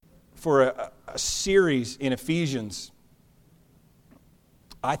for a series in Ephesians,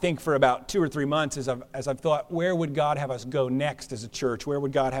 I think for about 2 or 3 months as I've thought, where would God have us go next as a church? Where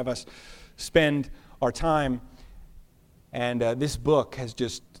would God have us spend our time? And this book has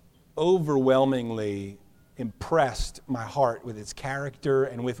just overwhelmingly impressed my heart with its character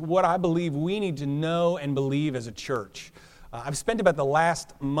and with what I believe we need to know and believe as a church. I've spent about the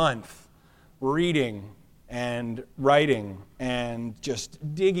last month reading and writing and just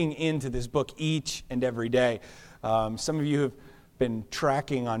digging into this book each and every day. Some of you have been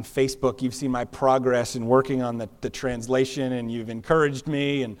tracking on Facebook. You've seen my progress in working on the translation, and you've encouraged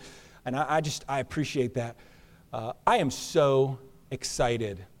me, and I appreciate that. I am so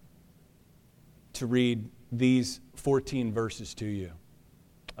excited to read these 14 verses to you,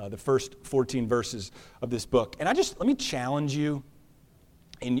 the first 14 verses of this book. And let me challenge you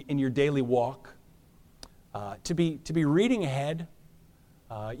in your daily walk to be reading ahead.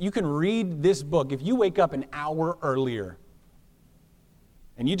 You can read this book. If you wake up an hour earlier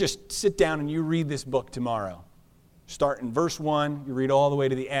and you just sit down and you read this book tomorrow, start in verse 1, you read all the way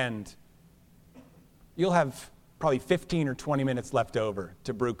to the end, you'll have probably 15 or 20 minutes left over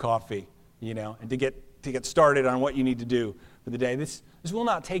to brew coffee, and to get started on what you need to do for the day. This will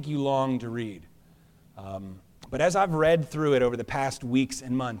not take you long to read. But as I've read through it over the past weeks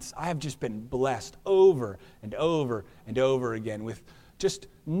and months, I have just been blessed over and over and over again with just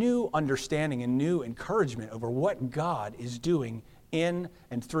new understanding and new encouragement over what God is doing in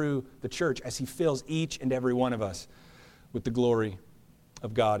and through the church as He fills each and every one of us with the glory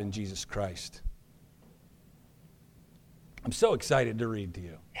of God in Jesus Christ. I'm so excited to read to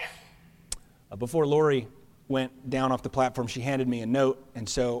you. Before Lori went down off the platform, she handed me a note, and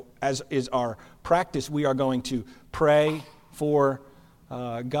so as is our practice, we are going to pray for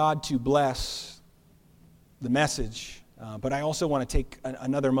God to bless the message. But I also want to take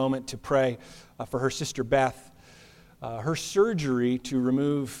another moment to pray for her sister Beth. Her surgery to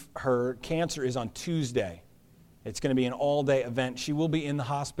remove her cancer is on Tuesday. It's going to be an all-day event. She will be in the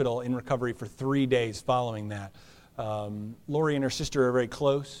hospital in recovery for 3 days following that. Lori and her sister are very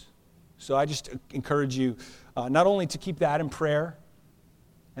close. So I just encourage you not only to keep that in prayer,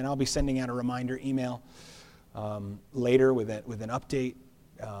 and I'll be sending out a reminder email later with an update.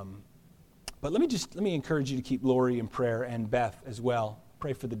 But let me encourage you to keep Lori in prayer and Beth as well.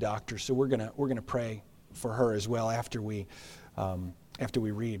 Pray for the doctor. So we're gonna pray for her as well after we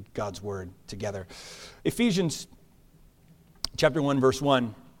read God's word together. Ephesians chapter 1, verse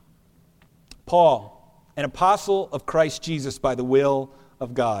 1. Paul, an apostle of Christ Jesus by the will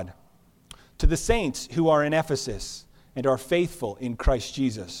of God, to the saints who are in Ephesus and are faithful in Christ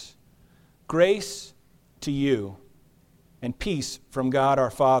Jesus, grace to you and peace from God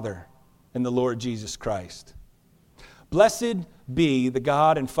our Father and the Lord Jesus Christ. Blessed be the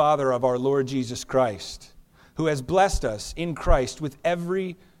God and Father of our Lord Jesus Christ, who has blessed us in Christ with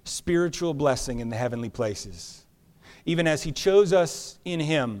every spiritual blessing in the heavenly places, even as He chose us in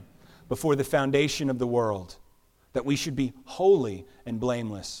Him before the foundation of the world, that we should be holy and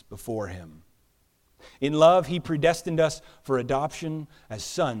blameless before Him. In love, He predestined us for adoption as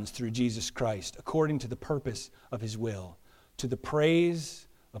sons through Jesus Christ, according to the purpose of His will, to the praise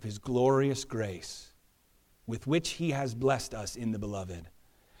of His glorious grace, with which He has blessed us in the Beloved.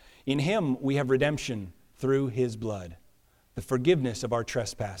 In Him we have redemption through His blood, the forgiveness of our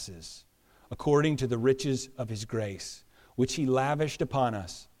trespasses, according to the riches of His grace, which He lavished upon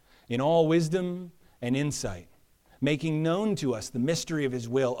us in all wisdom and insight, making known to us the mystery of His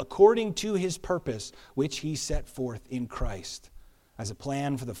will, according to His purpose, which He set forth in Christ, as a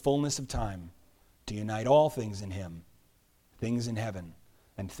plan for the fullness of time, to unite all things in Him, things in heaven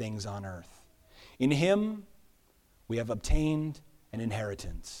and things on earth. In Him we have obtained an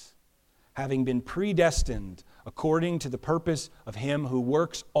inheritance, having been predestined according to the purpose of Him who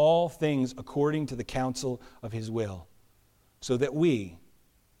works all things according to the counsel of His will, so that we,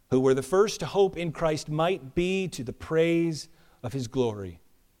 who were the first to hope in Christ, might be to the praise of His glory.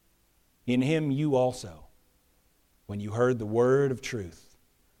 In Him you also, when you heard the word of truth,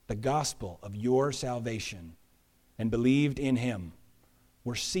 the gospel of your salvation, and believed in Him,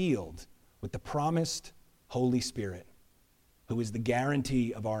 were sealed with the promised Holy Spirit, who is the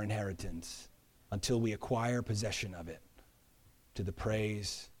guarantee of our inheritance until we acquire possession of it, to the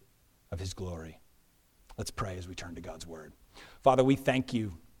praise of His glory. Let's pray as we turn to God's word. Father, we thank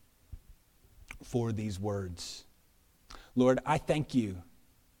You for these words. Lord, I thank You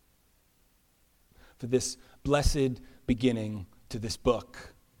for this blessed beginning to this book.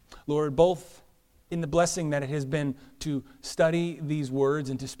 Lord, both in the blessing that it has been to study these words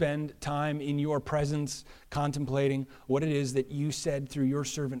and to spend time in your presence contemplating what it is that you said through your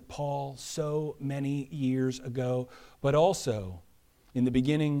servant Paul so many years ago, but also in the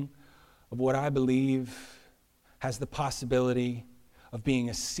beginning of what I believe has the possibility of being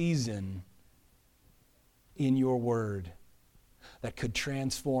a season in your word that could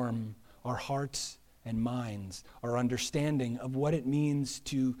transform our hearts and minds, our understanding of what it means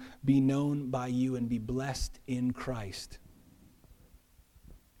to be known by you and be blessed in Christ.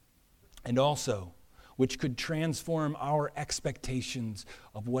 And also, which could transform our expectations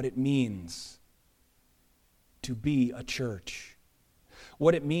of what it means to be a church,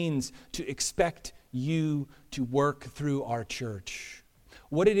 what it means to expect you to work through our church,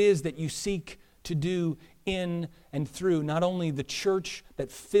 what it is that you seek to do in and through not only the church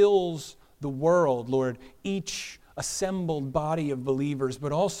that fills the world, Lord, each assembled body of believers,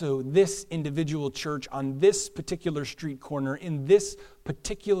 but also this individual church on this particular street corner, in this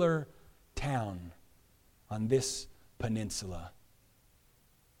particular town, on this peninsula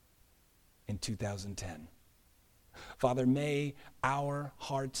in 2010. Father, may our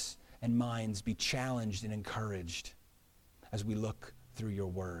hearts and minds be challenged and encouraged as we look through your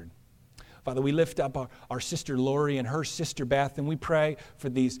word. Father, we lift up our sister Lori and her sister Beth, and we pray for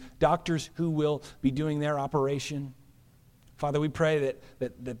these doctors who will be doing their operation. Father, we pray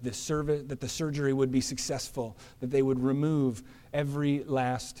that the surgery would be successful, that they would remove every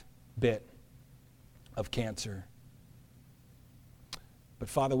last bit of cancer. But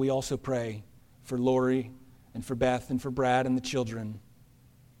Father, we also pray for Lori and for Beth and for Brad and the children,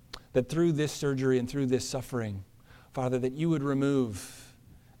 that through this surgery and through this suffering, Father, that you would remove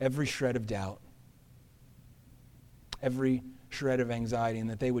every shred of doubt, every shred of anxiety, and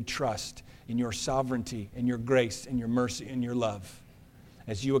that they would trust in your sovereignty and your grace and your mercy and your love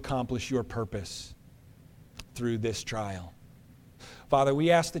as you accomplish your purpose through this trial. Father,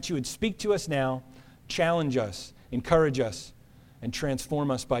 we ask that you would speak to us now, challenge us, encourage us, and transform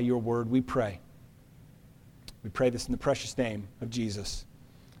us by your word, we pray. We pray this in the precious name of Jesus.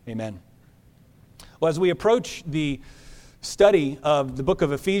 Amen. Well, as we approach the study of the book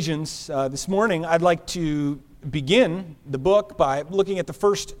of Ephesians this morning, I'd like to begin the book by looking at the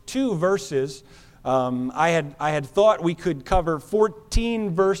first 2 verses. I had thought we could cover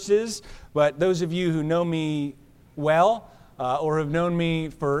 14 verses, but those of you who know me well or have known me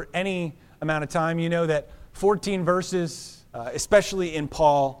for any amount of time, you know that 14 verses, especially in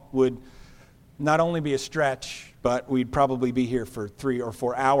Paul, would not only be a stretch, but we'd probably be here for 3 or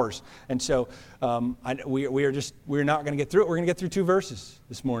 4 hours. And so we're not going to get through it. We're going to get through 2 verses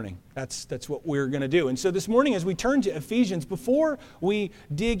this morning. That's what we're going to do. And so this morning, as we turn to Ephesians, before we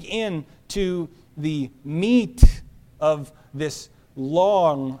dig into the meat of this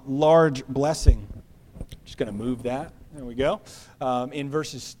long, large blessing, I'm just going to move that. There we go. In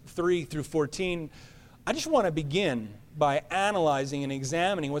verses 3 through 14, I just want to begin by analyzing and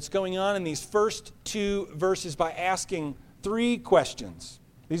examining what's going on in these first 2 verses by asking 3 questions.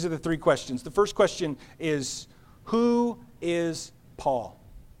 These are the 3 questions. The first question is, who is Paul?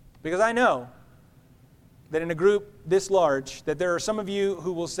 Because I know that in a group this large, that there are some of you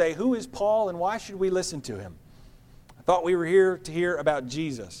who will say, who is Paul and why should we listen to him? I thought we were here to hear about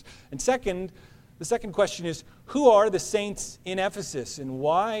Jesus. And the second question is, who are the saints in Ephesus and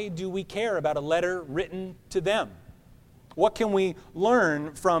why do we care about a letter written to them? What can we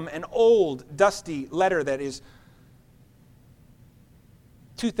learn from an old, dusty letter that is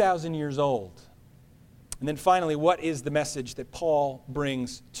 2,000 years old? And then finally, what is the message that Paul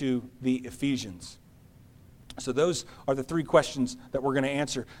brings to the Ephesians? So those are the 3 questions that we're going to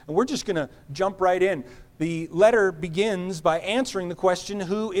answer. And we're just going to jump right in. The letter begins by answering the question,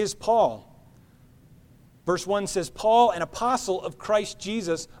 who is Paul? Verse 1 says, Paul, an apostle of Christ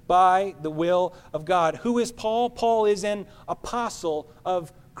Jesus by the will of God. Who is Paul? Paul is an apostle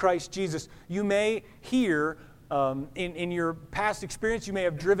of Christ Jesus. You may hear in your past experience, you may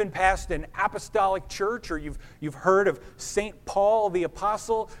have driven past an apostolic church or you've heard of St. Paul the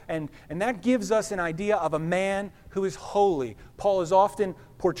apostle, and that gives us an idea of a man who is holy. Paul is often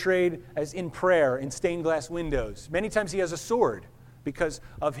portrayed as in prayer in stained glass windows. Many times he has a sword, because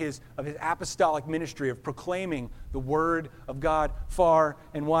of his apostolic ministry of proclaiming the word of God far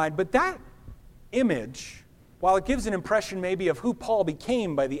and wide. But that image, while it gives an impression maybe of who Paul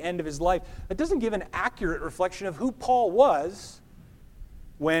became by the end of his life, it doesn't give an accurate reflection of who Paul was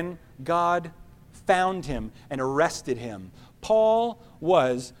when God found him and arrested him. Paul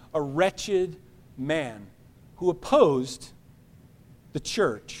was a wretched man who opposed the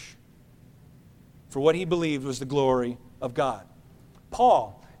church for what he believed was the glory of God.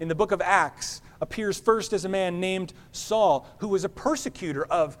 Paul, in the book of Acts, appears first as a man named Saul, who was a persecutor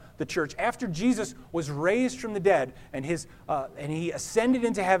of the church. After Jesus was raised from the dead and he ascended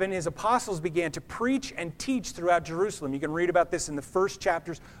into heaven, his apostles began to preach and teach throughout Jerusalem. You can read about this in the first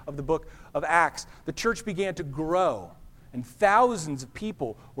chapters of the book of Acts. The church began to grow, and thousands of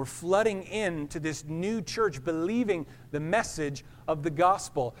people were flooding into this new church, believing the message of the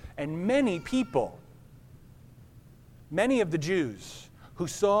gospel. And many people, many of the Jews who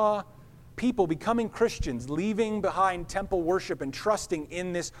saw people becoming Christians, leaving behind temple worship and trusting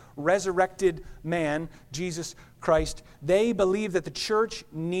in this resurrected man, Jesus Christ, they believed that the church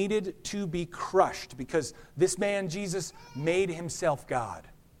needed to be crushed because this man, Jesus, made himself God.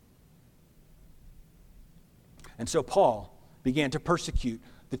 And so Paul began to persecute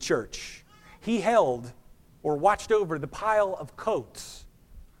the church. He held or watched over the pile of coats.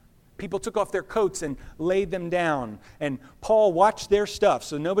 People took off their coats and laid them down. And Paul watched their stuff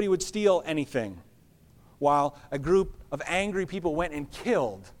so nobody would steal anything, while a group of angry people went and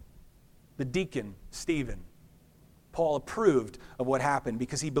killed the deacon, Stephen. Paul approved of what happened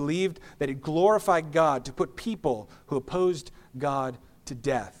because he believed that it glorified God to put people who opposed God to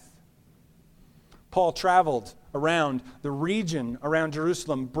death. Paul traveled around the region around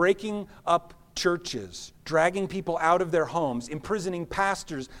Jerusalem, breaking up churches, dragging people out of their homes, imprisoning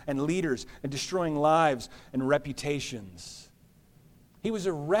pastors and leaders, and destroying lives and reputations. He was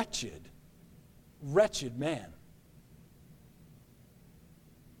a wretched, wretched man.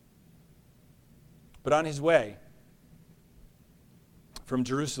 But on his way from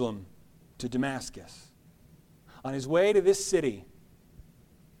Jerusalem to Damascus, on his way to this city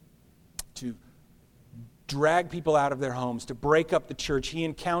to drag people out of their homes, to break up the church, he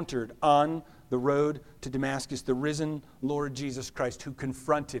encountered on the road to Damascus the risen Lord Jesus Christ, who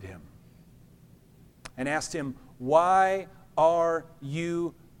confronted him and asked him, "Why are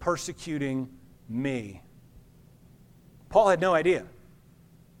you persecuting me?" Paul had no idea.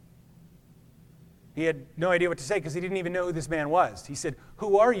 He had no idea what to say because he didn't even know who this man was. He said,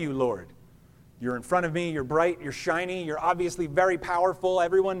 "Who are you, Lord? You're in front of me, you're bright, you're shiny, you're obviously very powerful.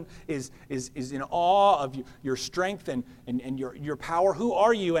 Everyone is in awe of your strength and your power. Who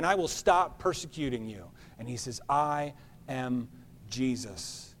are you? And I will stop persecuting you." And he says, "I am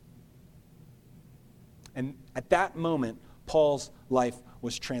Jesus." And at that moment, Paul's life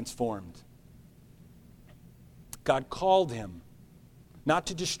was transformed. God called him not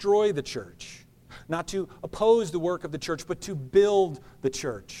to destroy the church, not to oppose the work of the church, but to build the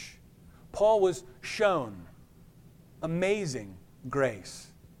church. Paul was shown amazing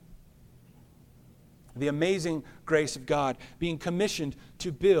grace. The amazing grace of God, being commissioned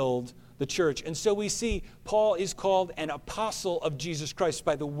to build the church. And so we see Paul is called an apostle of Jesus Christ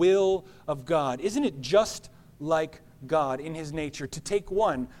by the will of God. Isn't it just like God in his nature to take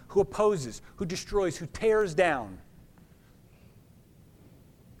one who opposes, who destroys, who tears down,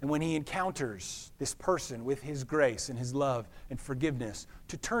 and when he encounters this person with his grace and his love and forgiveness,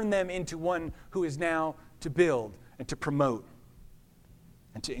 to turn them into one who is now to build and to promote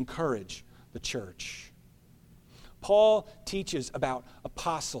and to encourage the church. Paul teaches about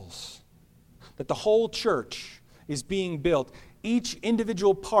apostles, that the whole church is being built. Each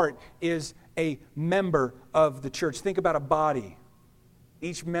individual part is a member of the church. Think about a body.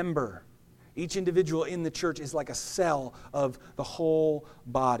 Each member, each individual in the church is like a cell of the whole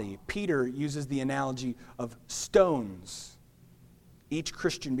body. Peter uses the analogy of stones, each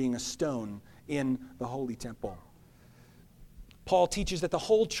Christian being a stone in the holy temple. Paul teaches that the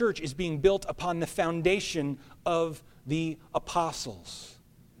whole church is being built upon the foundation of the apostles,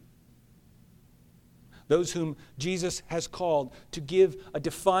 those whom Jesus has called to give a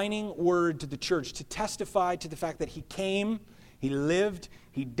defining word to the church, to testify to the fact that he came, he lived,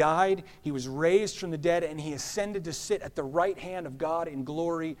 he died, he was raised from the dead, and he ascended to sit at the right hand of God in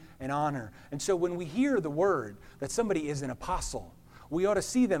glory and honor. And so when we hear the word that somebody is an apostle, we ought to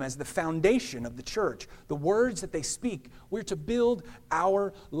see them as the foundation of the church. The words that they speak, we're to build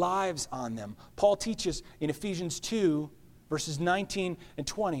our lives on them. Paul teaches in Ephesians 2, verses 19 and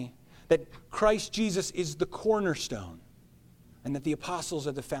 20, that Christ Jesus is the cornerstone and that the apostles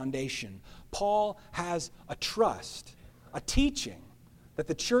are the foundation. Paul has a trust, a teaching that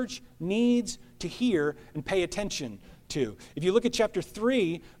the church needs to hear and pay attention to. If you look at chapter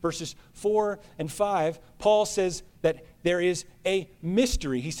 3, verses 4 and 5, Paul says that there is a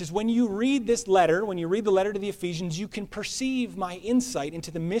mystery. He says, when you read this letter, when you read the letter to the Ephesians, you can perceive my insight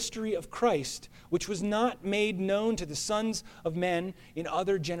into the mystery of Christ, which was not made known to the sons of men in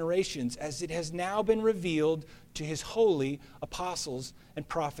other generations, as it has now been revealed to his holy apostles and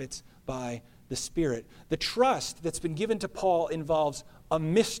prophets by the Spirit. The trust that's been given to Paul involves a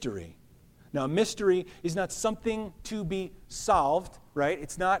mystery Now, a mystery is not something to be solved, right?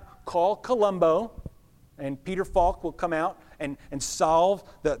 It's not call Columbo and Peter Falk will come out and solve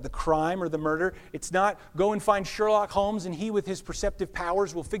the crime or the murder. It's not go and find Sherlock Holmes and he with his perceptive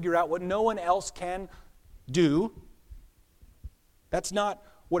powers will figure out what no one else can do. That's not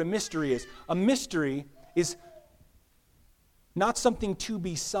what a mystery is. A mystery is not something to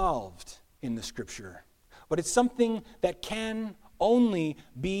be solved in the Scripture, but it's something that can only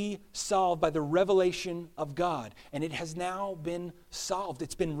be solved by the revelation of God. And it has now been solved.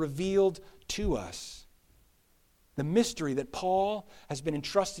 It's been revealed to us. The mystery that Paul has been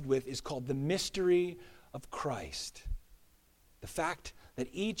entrusted with is called the mystery of Christ. The fact that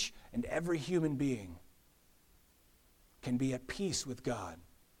each and every human being can be at peace with God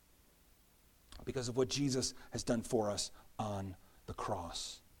because of what Jesus has done for us on the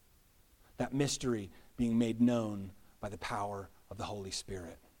cross. That mystery being made known by the power of the Holy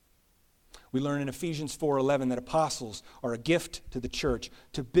Spirit. We learn in Ephesians 4:11 that apostles are a gift to the church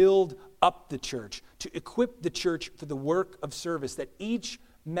to build up the church, to equip the church for the work of service, that each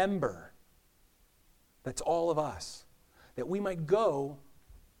member, that's all of us, that we might go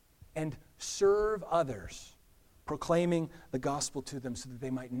and serve others, proclaiming the gospel to them so that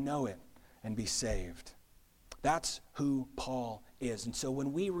they might know it and be saved. That's who Paul is. And so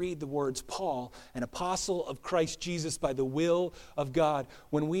when we read the words Paul, an apostle of Christ Jesus by the will of God,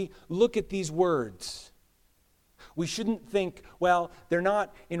 when we look at these words, we shouldn't think, well, they're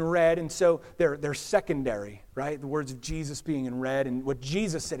not in red, and so they're secondary, right? The words of Jesus being in red, and what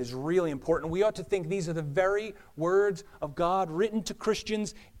Jesus said is really important. We ought to think these are the very words of God written to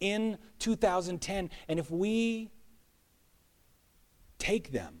Christians in 2010. And if we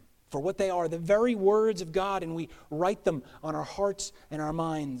take them for what they are, the very words of God, and we write them on our hearts and our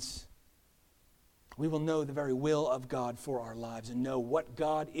minds, we will know the very will of God for our lives and know what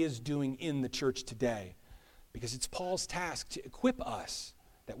God is doing in the church today. Because it's Paul's task to equip us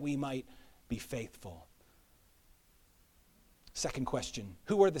that we might be faithful. Second question,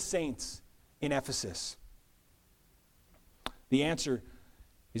 who are the saints in Ephesus? The answer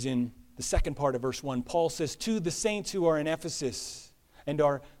is in the second part of verse 1. Paul says, to the saints who are in Ephesus and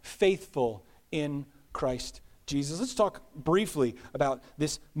are faithful in Christ Jesus. Let's talk briefly about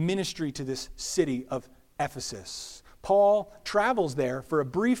this ministry to this city of Ephesus. Paul travels there for a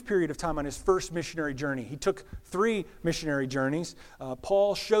brief period of time on his first missionary journey. He took 3 missionary journeys.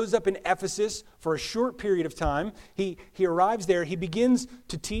 Paul shows up in Ephesus for a short period of time. He arrives there. He begins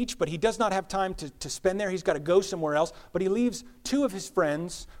to teach, but he does not have time to spend there. He's got to go somewhere else. But he leaves 2 of his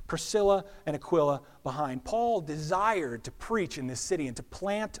friends, Priscilla and Aquila, behind. Paul desired to preach in this city and to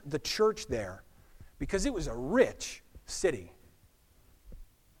plant the church there because it was a rich city.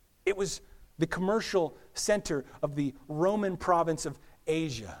 It was the commercial center of the Roman province of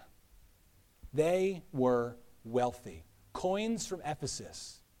Asia. They were wealthy. Coins from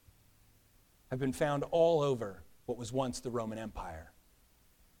Ephesus have been found all over what was once the Roman Empire.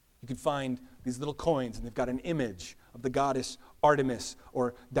 You can find these little coins, and they've got an image of the goddess Artemis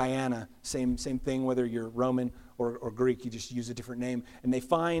or Diana. Same thing, whether you're Roman or Greek, you just use a different name. And they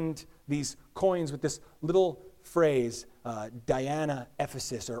find these coins with this little phrase, Diana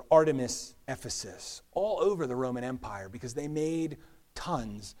Ephesus or Artemis Ephesus, all over the Roman Empire because they made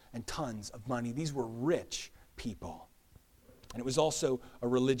tons and tons of money. These were rich people. And it was also a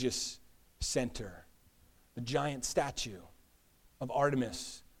religious center. The giant statue of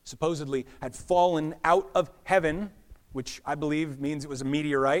Artemis supposedly had fallen out of heaven, which I believe means it was a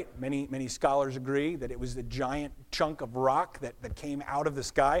meteorite. Many scholars agree that it was a giant chunk of rock that came out of the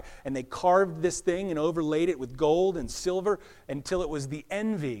sky, and they carved this thing and overlaid it with gold and silver until it was the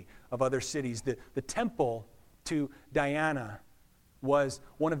envy of other cities. The temple to Diana was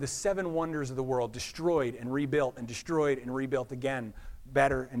one of the 7 wonders of the world, destroyed and rebuilt and destroyed and rebuilt again,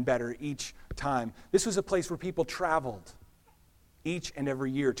 better and better each time. This was a place where people traveled each and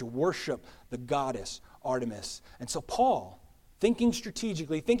every year to worship the goddess Artemis. And so Paul, thinking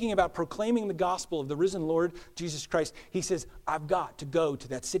strategically, thinking about proclaiming the gospel of the risen Lord Jesus Christ, he says, I've got to go to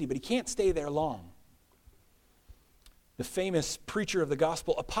that city, but he can't stay there long. The famous preacher of the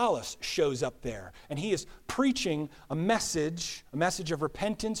gospel, Apollos, shows up there, and he is preaching a message of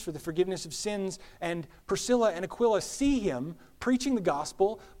repentance for the forgiveness of sins, and Priscilla and Aquila see him preaching the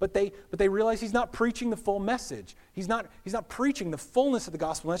gospel, but they realize he's not preaching the full message. He's not preaching the fullness of the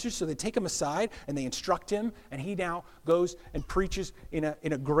gospel message, so they take him aside and they instruct him, and he now goes and preaches in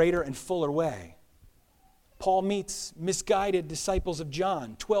a greater and fuller way. Paul meets misguided disciples of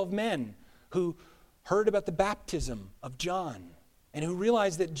John, 12 men who heard about the baptism of John and who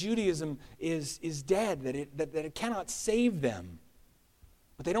realized that Judaism is dead, that it cannot save them.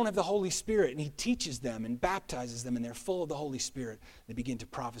 but they don't have the Holy Spirit, and he teaches them and baptizes them, and they're full of the Holy Spirit. They begin to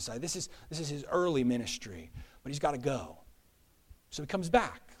prophesy. This is his early ministry, but he's got to go. So he comes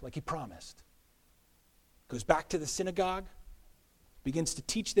back like he promised. Goes back to the synagogue, begins to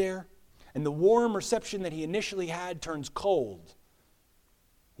teach there, and the warm reception that he initially had turns cold.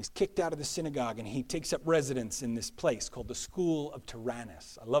 He's kicked out of the synagogue, and he takes up residence in this place called the School of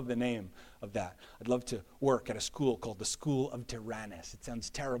Tyrannus. I love the name of that. I'd love to work at a school called the School of Tyrannus. It sounds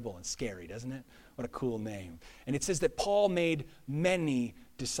terrible and scary, doesn't it? What a cool name. And it says that Paul made many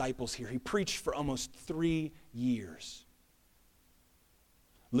disciples here. He preached for almost 3 years.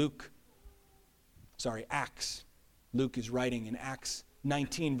 Acts. Luke is writing in Acts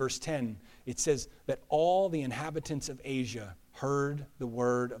 19, verse 10. It says that all the inhabitants of Asia heard the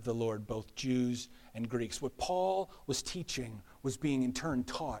word of the Lord, both Jews and Greeks. What Paul was teaching was being in turn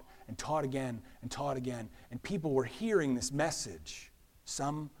taught and taught again and taught again. And people were hearing this message,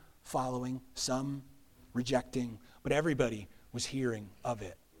 some following, some rejecting, but everybody was hearing of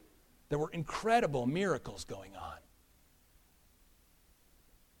it. There were incredible miracles going on.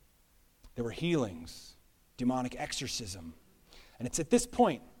 There were healings, demonic exorcism. And it's at this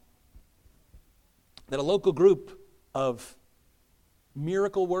point that a local group of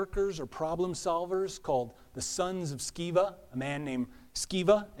miracle workers or problem solvers called the Sons of Sceva, a man named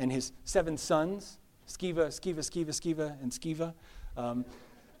Sceva and his 7 sons, Sceva, and Sceva.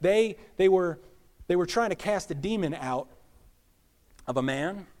 They were trying to cast a demon out of a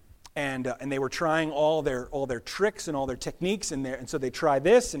man, and they were trying all their tricks and all their techniques, and so they try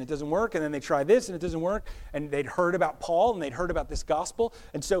this and it doesn't work, and then they try this and it doesn't work, and they'd heard about Paul and they'd heard about this gospel,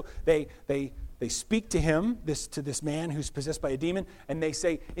 and so they speak to him, to this man who's possessed by a demon, and they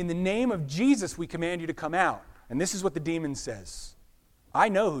say, "In the name of Jesus, we command you to come out." And this is what the demon says: "I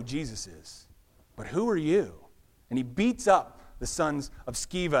know who Jesus is, but who are you?" And he beats up the sons of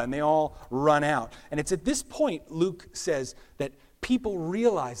Sceva, and they all run out. And it's at this point, Luke says, that people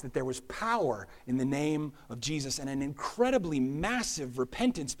realized that there was power in the name of Jesus, and an incredibly massive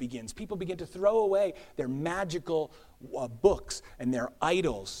repentance begins. People begin to throw away their magical books and their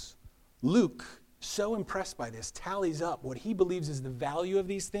idols. Luke, so impressed by this, tallies up what he believes is the value of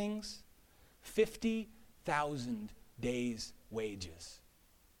these things: 50,000 days' wages.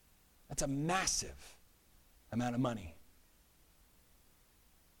 That's a massive amount of money.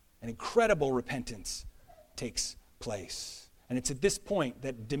 An incredible repentance takes place. And it's at this point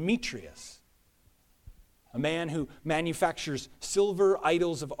that Demetrius, a man who manufactures silver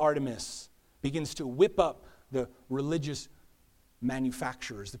idols of Artemis, begins to whip up the religious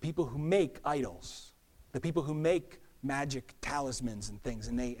manufacturers, the people who make idols, the people who make magic talismans and things.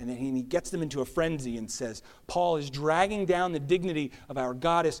 And then he gets them into a frenzy and says, Paul is dragging down the dignity of our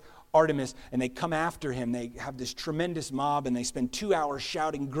goddess Artemis, and they come after him. They have this tremendous mob, and they spend 2 hours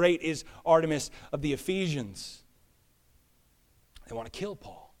shouting, "Great is Artemis of the Ephesians." They want to kill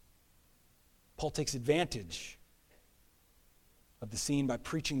Paul. Paul takes advantage of the scene by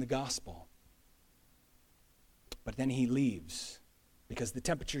preaching the gospel. But then he leaves because the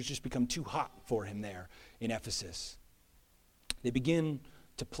temperatures just become too hot for him there in Ephesus. They begin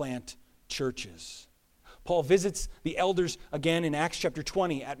to plant churches. Paul visits the elders again in Acts chapter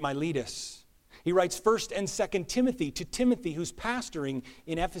 20 at Miletus. He writes 1st and 2nd Timothy to Timothy, who's pastoring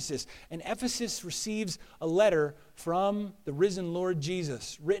in Ephesus. And Ephesus receives a letter from the risen Lord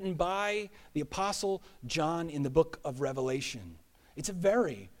Jesus, written by the Apostle John in the book of Revelation. It's a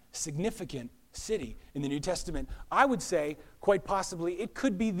very significant city in the New Testament. I would say, quite possibly, it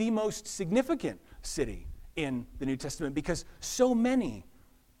could be the most significant city in the New Testament because so many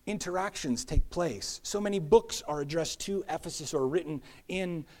interactions take place. So many books are addressed to Ephesus or written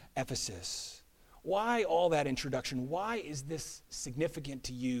in Ephesus. Why all that introduction? Why is this significant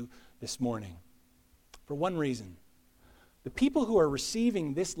to you this morning? For one reason. The people who are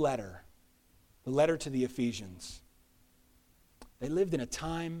receiving this letter, the letter to the Ephesians, they lived in a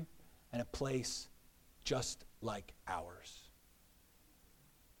time and a place just like ours.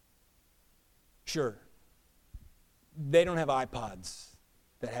 Sure, they don't have iPods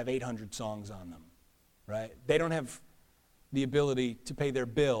that have 800 songs on them, right? They don't have the ability to pay their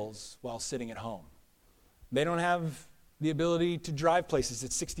bills while sitting at home. They don't have the ability to drive places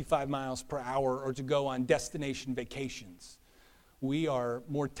at 65 miles per hour or to go on destination vacations. We are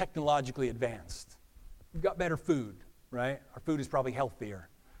more technologically advanced. We've got better food, right? Our food is probably healthier.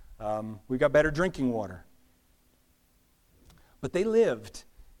 We've got better drinking water. But they lived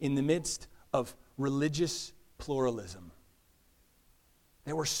in the midst of religious pluralism.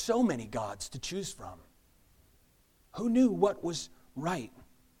 There were so many gods to choose from. Who knew what was right?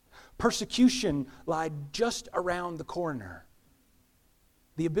 Persecution lied just around the corner.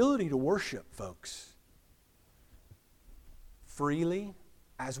 The ability to worship, folks, freely,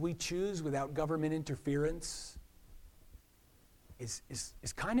 as we choose, without government interference, is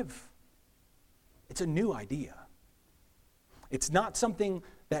kind of, it's a new idea. It's not something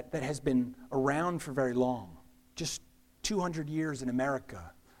that has been around for very long, just 200 years in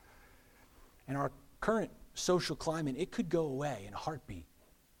America. And our current social climate, it could go away in a heartbeat.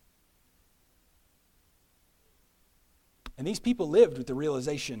 And these people lived with the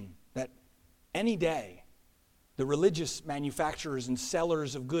realization that any day, the religious manufacturers and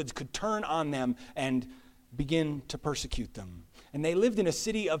sellers of goods could turn on them and begin to persecute them. And they lived in a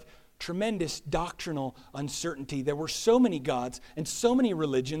city of tremendous doctrinal uncertainty. There were so many gods and so many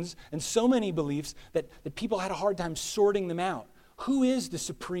religions and so many beliefs that people had a hard time sorting them out. Who is the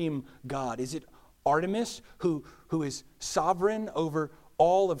supreme God? Is it Artemis, who is sovereign over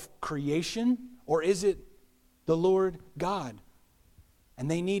all of creation? Or is it the Lord God? And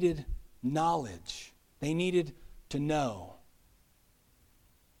they needed knowledge. They needed to know.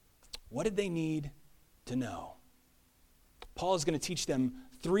 What did they need to know? Paul is going to teach them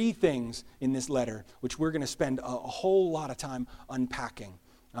 3 things in this letter, which we're going to spend a whole lot of time unpacking.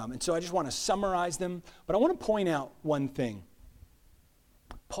 And so I just want to summarize them, but I want to point out one thing.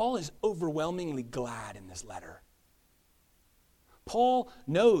 Paul is overwhelmingly glad in this letter. Paul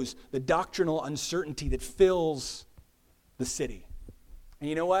knows the doctrinal uncertainty that fills the city. And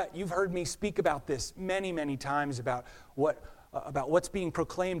you know what? You've heard me speak about this many, many times about what's being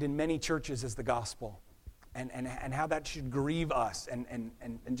proclaimed in many churches as the gospel. And how that should grieve us and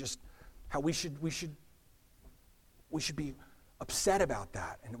just how we should be upset about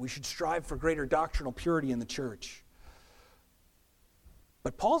that, and we should strive for greater doctrinal purity in the church.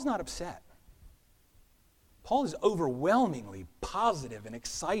 But Paul's not upset. Paul is overwhelmingly positive and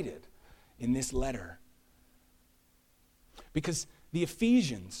excited in this letter. Because the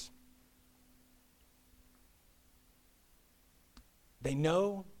Ephesians, they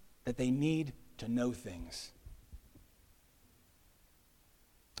know that they need to know things.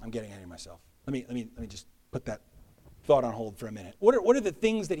 I'm getting ahead of myself. Let me just put that thought on hold for a minute. What are the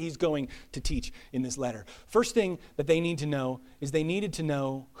things that he's going to teach in this letter? First thing that they need to know is they needed to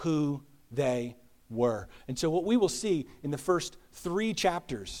know who they were. And so what we will see in the first 3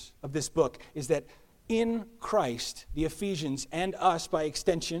 chapters of this book is that in Christ, the Ephesians and us by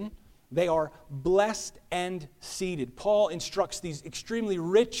extension, they are blessed and seated. Paul instructs these extremely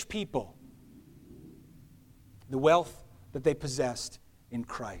rich people the wealth that they possessed in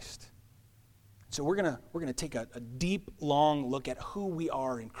Christ. So we're gonna take a deep, long look at who we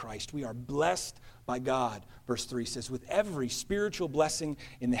are in Christ. We are blessed by God, verse 3 says, with every spiritual blessing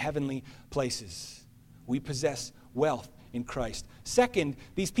in the heavenly places. We possess wealth in Christ. Second,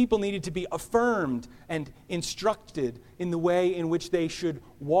 these people needed to be affirmed and instructed in the way in which they should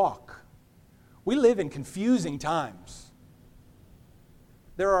walk. We live in confusing times.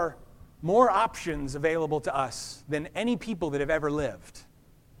 There are more options available to us than any people that have ever lived.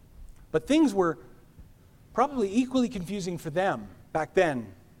 But things were probably equally confusing for them back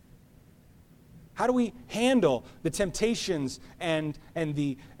then. How do we handle the temptations and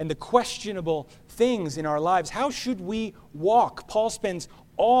the questionable things in our lives? How should we walk? Paul spends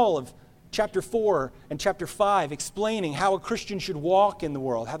all of chapter 4 and chapter 5 explaining how a Christian should walk in the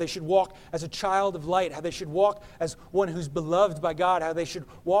world, how they should walk as a child of light, how they should walk as one who's beloved by God, how they should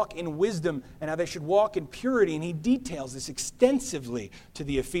walk in wisdom, and how they should walk in purity. And he details this extensively to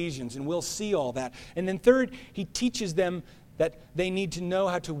the Ephesians, and we'll see all that. And then third, he teaches them that they need to know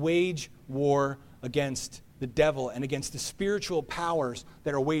how to wage war against the devil and against the spiritual powers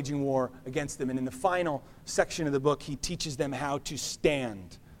that are waging war against them. And in the final section of the book, he teaches them how to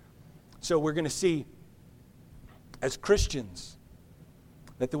stand. So we're going to see, as Christians,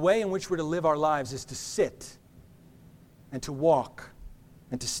 that the way in which we're to live our lives is to sit and to walk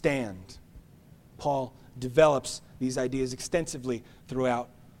and to stand. Paul develops these ideas extensively throughout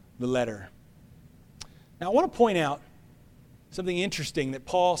the letter. Now, I want to point out something interesting that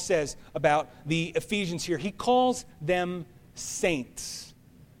Paul says about the Ephesians here. He calls them saints.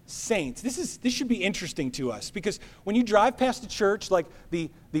 Saints. This should be interesting to us, because when you drive past a church like the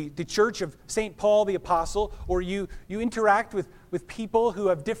church of St. Paul the Apostle, or you interact with people who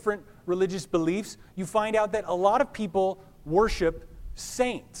have different religious beliefs, you find out that a lot of people worship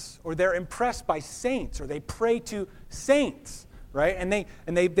saints, or they're impressed by saints, or they pray to saints, right? And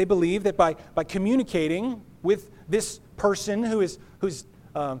they believe that by communicating with this person who's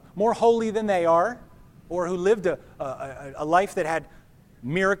more holy than they are, or who lived a life that had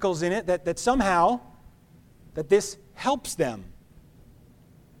miracles in it, that somehow that this helps them.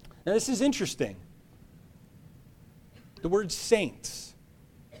 Now, this is interesting. The word saints.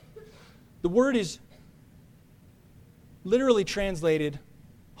 The word is literally translated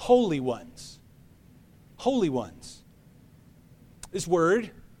holy ones. Holy ones. This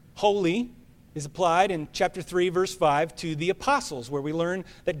word, holy, is applied in chapter 3, verse 5 to the apostles, where we learn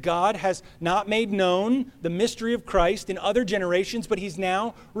that God has not made known the mystery of Christ in other generations, but he's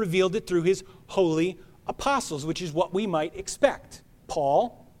now revealed it through his holy apostles, which is what we might expect.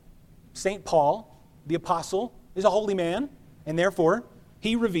 Paul, St. Paul, the apostle, is a holy man, and therefore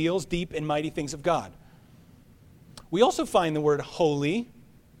he reveals deep and mighty things of God. We also find the word holy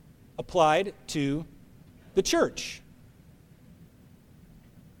applied to the church.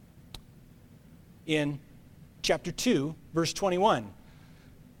 In chapter 2, verse 21,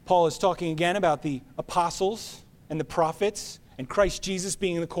 Paul is talking again about the apostles and the prophets and Christ Jesus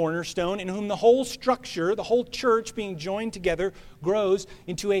being the cornerstone, in whom the whole structure, the whole church being joined together, grows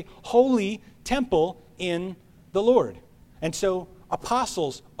into a holy temple in the Lord. And so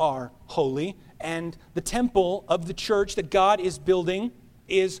apostles are holy, and the temple of the church that God is building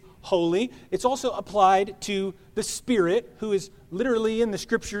is holy. It's also applied to the Spirit, who is literally in the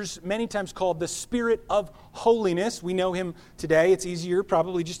Scriptures many times called the Spirit of holiness. We know him today. It's easier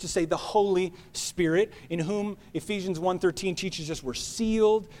probably just to say the Holy Spirit, in whom Ephesians 1:13 teaches us we're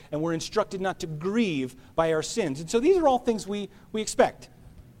sealed and we're instructed not to grieve by our sins. And so these are all things we expect.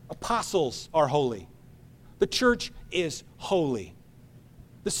 Apostles are holy. The church is holy.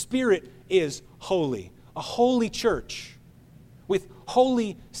 The Spirit is holy. A holy church with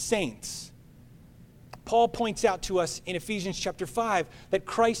holy saints. Paul points out to us in Ephesians chapter 5 that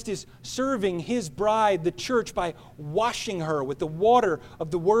Christ is serving his bride, the church, by washing her with the water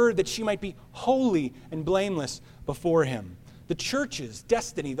of the word, that she might be holy and blameless before him. The church's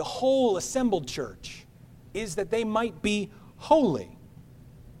destiny, the whole assembled church, is that they might be holy.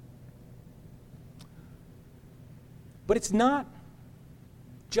 But it's not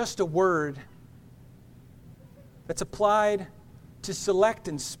just a word that's applied to select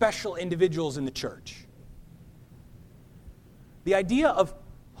and special individuals in the church. The idea of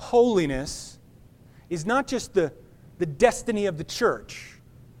holiness is not just the destiny of the church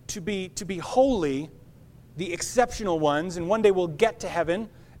to be holy, the exceptional ones, and one day we'll get to heaven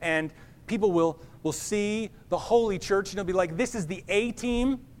and people will see the holy church and it'll be like, this is the A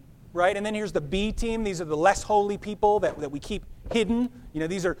team, right? And then here's the B team. These are the less holy people that we keep hidden.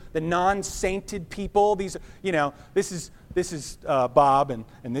 These are the non-sainted people. These are, this is Bob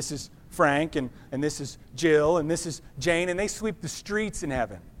and this is Frank and this is Jill and this is Jane, and they sweep the streets in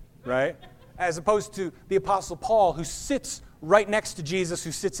heaven, right? As opposed to the Apostle Paul, who sits right next to Jesus,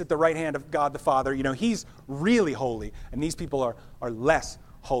 who sits at the right hand of God the Father. He's really holy, and these people are less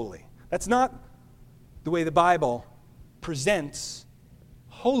holy. That's not the way the Bible presents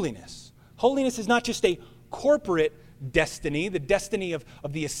holiness. Holiness is not just a corporate destiny, the destiny of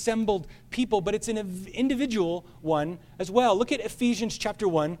the assembled people, but it's an individual one as well. Look at Ephesians chapter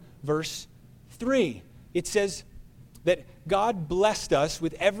 1, verse 3. It says that God blessed us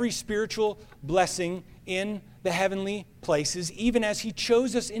with every spiritual blessing in the heavenly places, even as he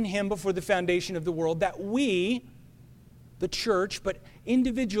chose us in him before the foundation of the world, that we, the church, but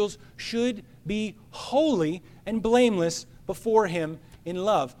individuals, should be holy and blameless before him in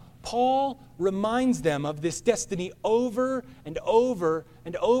love. Paul reminds them of this destiny over and over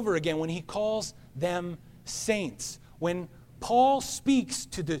and over again when he calls them saints. When Paul speaks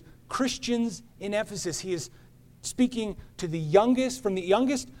to the Christians in Ephesus, he is speaking to the youngest, from the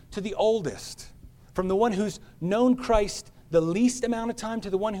youngest to the oldest, from the one who's known Christ the least amount of time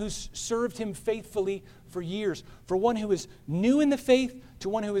to the one who's served him faithfully for years, for one who is new in the faith to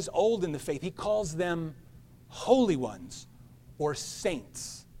one who is old in the faith. He calls them holy ones or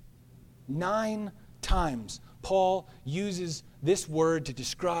saints. 9 times Paul uses this word to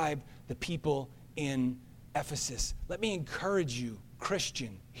describe the people in Ephesus. Let me encourage you,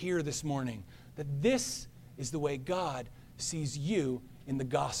 Christian, here this morning, that this is the way God sees you in the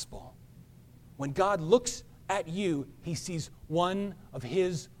gospel. When God looks at you, he sees one of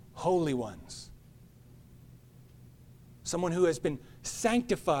his holy ones. Someone who has been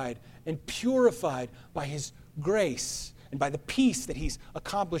sanctified and purified by his grace and by the peace that he's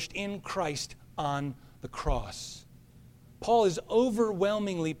accomplished in Christ on the cross. Paul is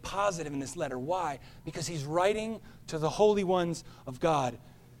overwhelmingly positive in this letter. Why? Because he's writing to the holy ones of God.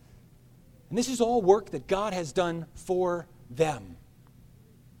 And this is all work that God has done for them.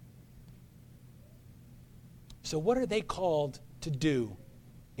 So what are they called to do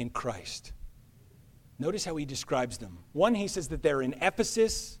in Christ? Notice how he describes them. 1, he says that they're in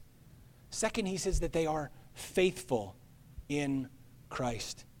Ephesus. 2, he says that they are faithful in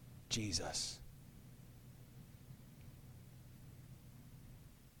Christ Jesus.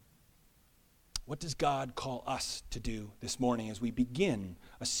 What does God call us to do this morning as we begin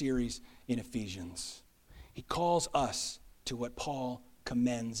a series in Ephesians? He calls us to what Paul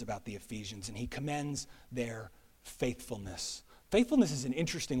commends about the Ephesians, and he commends their faithfulness. Faithfulness is an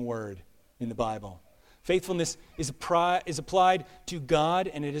interesting word in the Bible. Faithfulness is applied to God,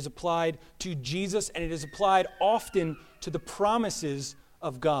 and it is applied to Jesus, and it is applied often to the promises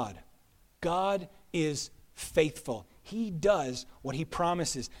of God. God is faithful. He does what he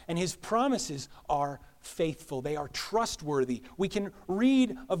promises, and his promises are faithful. They are trustworthy. We can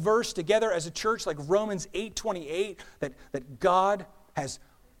read a verse together as a church like Romans 8:28, that God has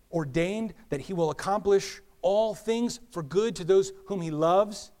ordained that he will accomplish all things for good to those whom he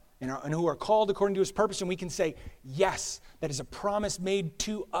loves and who are called according to his purpose. And we can say, yes, that is a promise made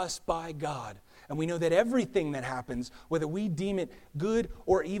to us by God. And we know that everything that happens, whether we deem it good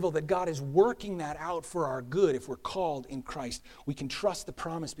or evil, that God is working that out for our good if we're called in Christ. We can trust the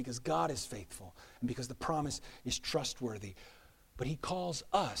promise because God is faithful and because the promise is trustworthy. But he calls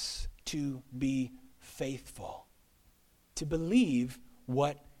us to be faithful, to believe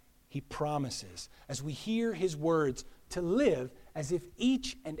what he promises. As we hear his words, to live as if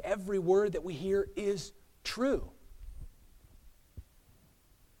each and every word that we hear is true.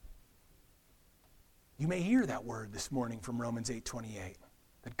 You may hear that word this morning from Romans 8:28,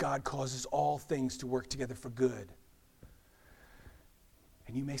 that God causes all things to work together for good.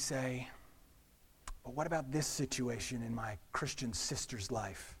 And you may say, but what about this situation in my Christian sister's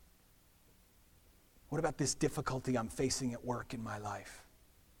life? What about this difficulty I'm facing at work in my life?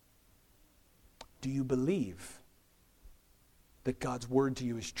 Do you believe that God's word to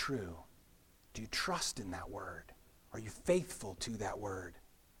you is true? Do you trust in that word? Are you faithful to that word?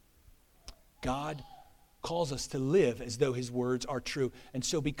 God calls us to live as though his words are true. And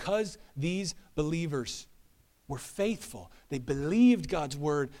so because these believers were faithful, they believed God's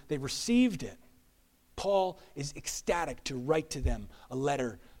word, they received it, Paul is ecstatic to write to them a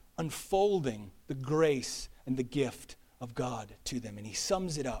letter unfolding the grace and the gift of God to them. And he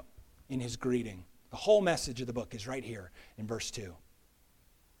sums it up in his greeting. The whole message of the book is right here in verse 2.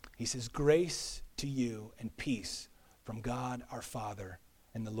 He says, grace to you and peace from God our Father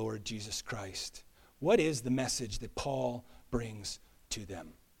and the Lord Jesus Christ. What is the message that Paul brings to them?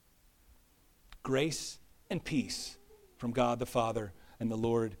 Grace and peace from God the Father and the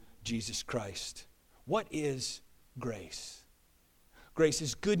Lord Jesus Christ. What is grace? Grace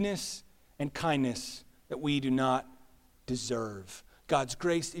is goodness and kindness that we do not deserve. God's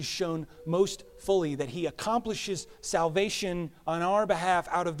grace is shown most fully that he accomplishes salvation on our behalf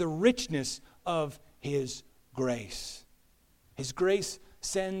out of the richness of his grace. His grace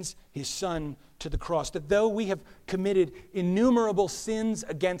sends his Son to the cross, that though we have committed innumerable sins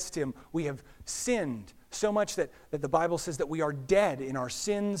against him, we have sinned so much that the Bible says that we are dead in our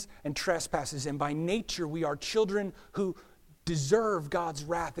sins and trespasses, and by nature we are children who deserve God's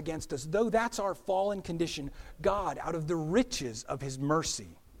wrath against us. Though that's our fallen condition, God, out of the riches of his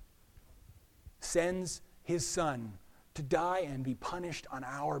mercy, sends his Son to die and be punished on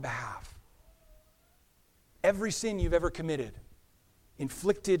our behalf. Every sin you've ever committed,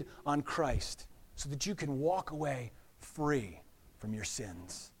 inflicted on Christ, so that you can walk away free from your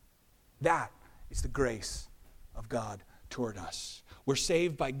sins. That is the grace of God toward us. We're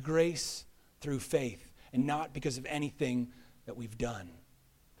saved by grace through faith, and not because of anything that we've done.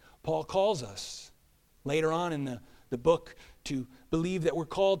 Paul calls us later on in the book to believe that we're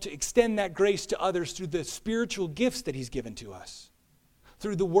called to extend that grace to others through the spiritual gifts that he's given to us,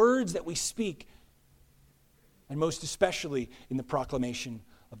 through the words that we speak, and most especially in the proclamation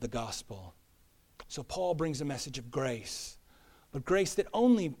of the gospel. So Paul brings a message of grace, but grace that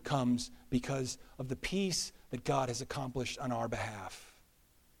only comes because of the peace that God has accomplished on our behalf.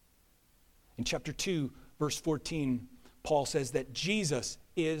 In chapter 2, verse 14, Paul says that Jesus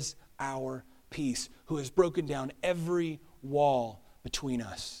is our peace, who has broken down every wall between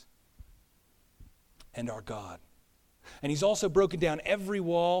us and our God. And he's also broken down every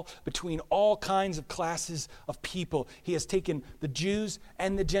wall between all kinds of classes of people. He has taken the Jews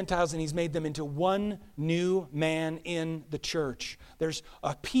and the Gentiles and he's made them into one new man in the church. There's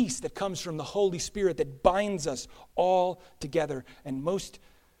a peace that comes from the Holy Spirit that binds us all together. And most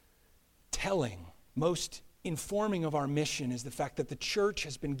telling, most informing of our mission is the fact that the church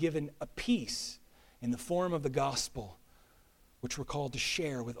has been given a peace in the form of the gospel, which we're called to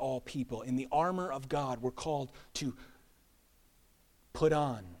share with all people. In the armor of God, we're called to put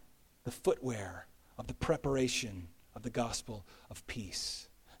on the footwear of the preparation of the gospel of peace.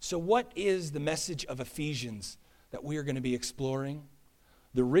 So what is the message of Ephesians that we are going to be exploring?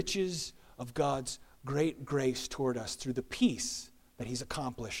 The riches of God's great grace toward us through the peace that he's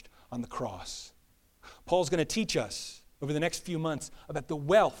accomplished on the cross. Paul's going to teach us over the next few months about the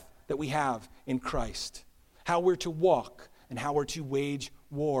wealth that we have in Christ, how we're to walk, and how we're to wage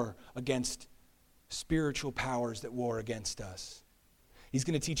war against spiritual powers that war against us. He's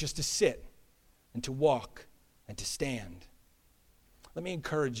going to teach us to sit and to walk and to stand. Let me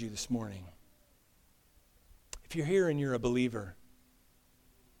encourage you this morning. If you're here and you're a believer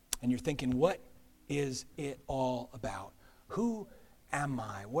and you're thinking, what is it all about? Who am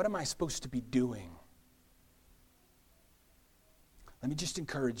I? What am I supposed to be doing? Let me just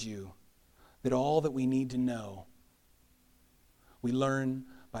encourage you that all that we need to know, we learn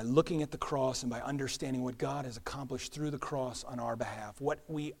by looking at the cross and by understanding what God has accomplished through the cross on our behalf, what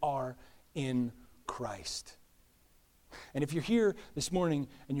we are in Christ. And if you're here this morning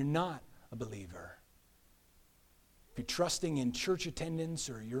and you're not a believer, if you're trusting in church attendance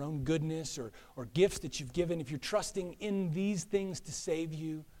or your own goodness or gifts that you've given, if you're trusting in these things to save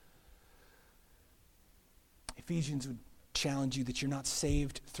you, Ephesians would challenge you that you're not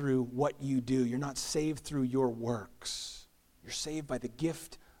saved through what you do. You're not saved through your works. You're saved by the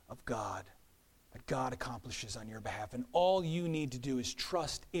gift of God that God accomplishes on your behalf. And all you need to do is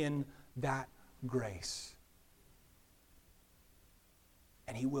trust in that grace.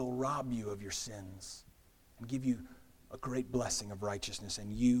 And He will rob you of your sins and give you a great blessing of righteousness,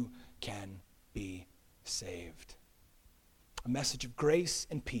 and you can be saved. A message of grace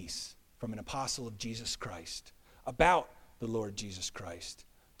and peace from an apostle of Jesus Christ about the Lord Jesus Christ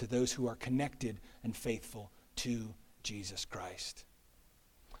to those who are connected and faithful to Jesus Christ.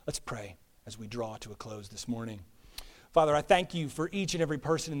 Let's pray as we draw to a close this morning. Father, I thank you for each and every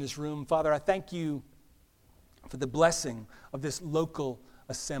person in this room. Father, I thank you for the blessing of this local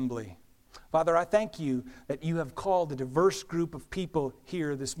assembly. Father, I thank you that you have called a diverse group of people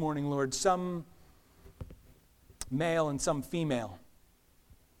here this morning, Lord, some male and some female.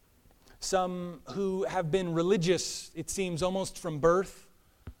 Some who have been religious, it seems, almost from birth,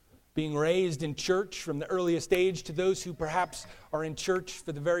 being raised in church from the earliest age, to those who perhaps are in church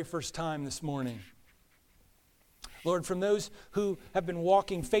for the very first time this morning. Lord, from those who have been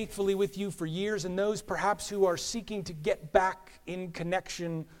walking faithfully with you for years and those perhaps who are seeking to get back in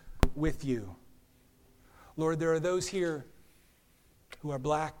connection with you. Lord, there are those here who are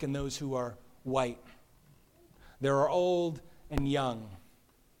black and those who are white. There are old and young.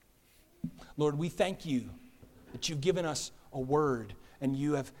 Lord, we thank you that you've given us a word and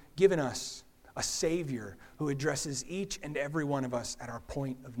you have given us a Savior who addresses each and every one of us at our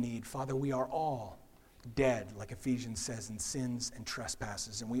point of need. Father, we are all dead, like Ephesians says, in sins and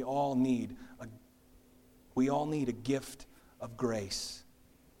trespasses, and we all need a gift of grace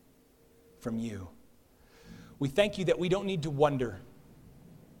from you. We thank you that we don't need to wonder.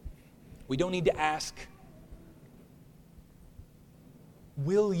 We don't need to ask,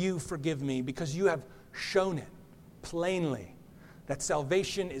 will you forgive me? Because you have shown it plainly that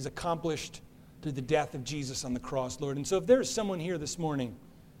salvation is accomplished through the death of Jesus on the cross, Lord. And so if there is someone here this morning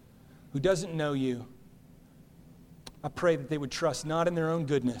who doesn't know you, I pray that they would trust not in their own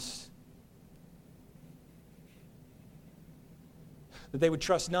goodness, that they would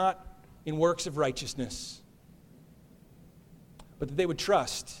trust not in works of righteousness, but that they would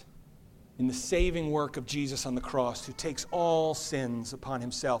trust in the saving work of Jesus on the cross, who takes all sins upon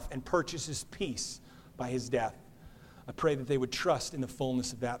himself and purchases peace by his death. I pray that they would trust in the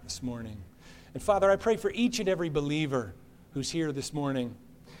fullness of that this morning. And Father, I pray for each and every believer who's here this morning,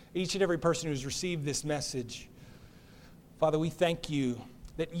 each and every person who's received this message. Father, we thank you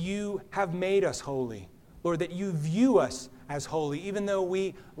that you have made us holy. Lord, that you view us as holy. Even though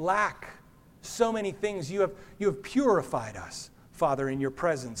we lack so many things, you have purified us, Father, in your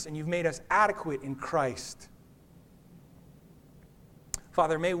presence, and you've made us adequate in Christ.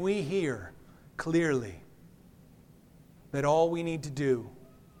 Father, may we hear clearly that all we need to do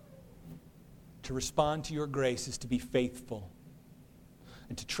to respond to your grace is to be faithful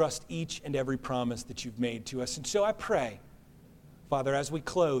and to trust each and every promise that you've made to us. And so I pray, Father, as we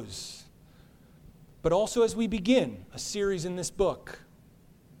close, but also as we begin a series in this book,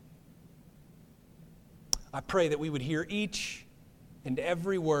 I pray that we would hear each and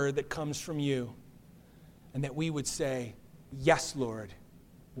every word that comes from you, and that we would say, yes, Lord,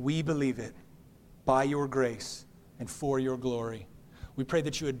 we believe it by your grace and for your glory. We pray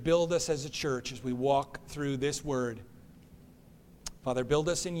that you would build us as a church as we walk through this word. Father, build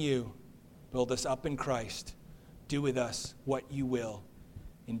us in you. Build us up in Christ. Do with us what you will.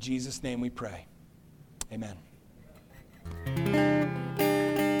 In Jesus' name we pray. Amen.